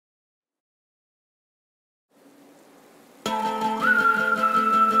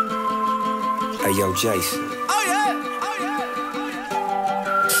Hey, yo, Jason. Oh yeah, oh yeah, oh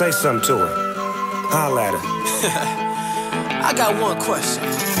yeah. Say something to her. Holla at her. I got one question.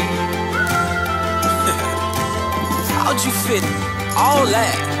 How'd you fit all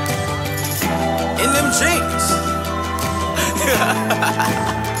that in them jeans?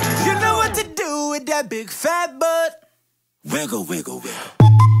 You know what to do with that big fat butt. Wiggle, wiggle, wiggle.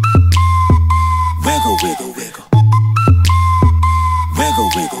 Wiggle, wiggle, wiggle. Wiggle,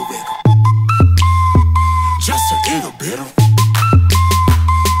 wiggle, wiggle. Just a little bit of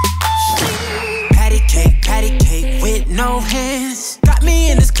patty cake with no hands. Got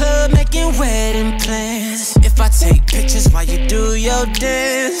me in this club making wedding plans. If I take pictures while you do your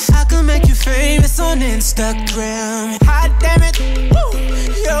dance, I can make you famous on Instagram. Hot damn it, woo.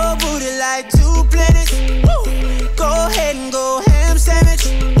 Your booty like 2 planets, woo. Go ahead and go ham sandwich,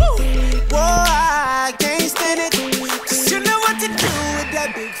 woo. Whoa, I can't stand it, 'cause you know what to do with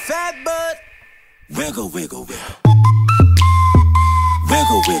that big fat butt. Wiggle, wiggle, wiggle.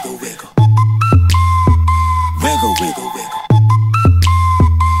 Wiggle, wiggle, wiggle. Wiggle, wiggle, wiggle.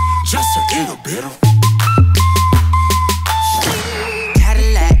 Just a little bit of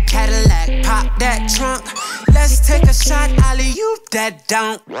Cadillac, Cadillac, pop that trunk. Let's take a shot, alley-oop that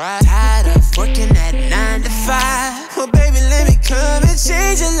don't. Tired of working at 9 to 5. Well, baby, let me come and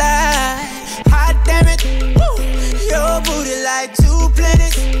change your life. Hot damn it, woo. Your booty like 2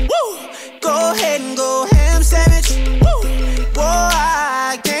 planets, woo. Go ahead and go ham sandwich, woo. Whoa,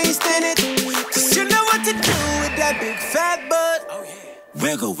 I can't stand it, 'cause you know what to do with that big fat butt. Oh yeah.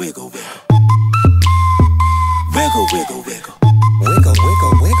 Wiggle, wiggle, wiggle. Wiggle, wiggle, wiggle. Wiggle,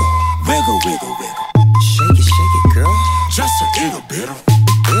 wiggle, wiggle. Wiggle, wiggle, wiggle. Shake it, girl. Just a little bit of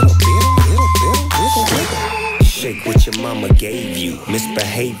wiggle, wiggle. Shake what your mama gave you,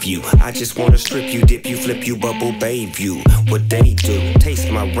 misbehave you. I just wanna strip you, dip you, flip you, bubble bathe you. What they do, taste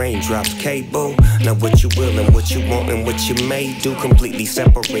my raindrops, cable. Now what you will and what you want and what you may do. Completely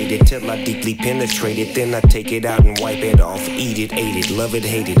separated till I deeply penetrate it. Then I take it out and wipe it off. Eat it, ate it, love it,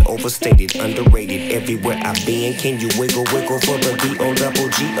 hate it. Overstated, underrated, everywhere I've been. Can you wiggle, wiggle for the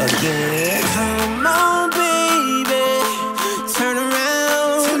D-O-double-G again? Come on, baby.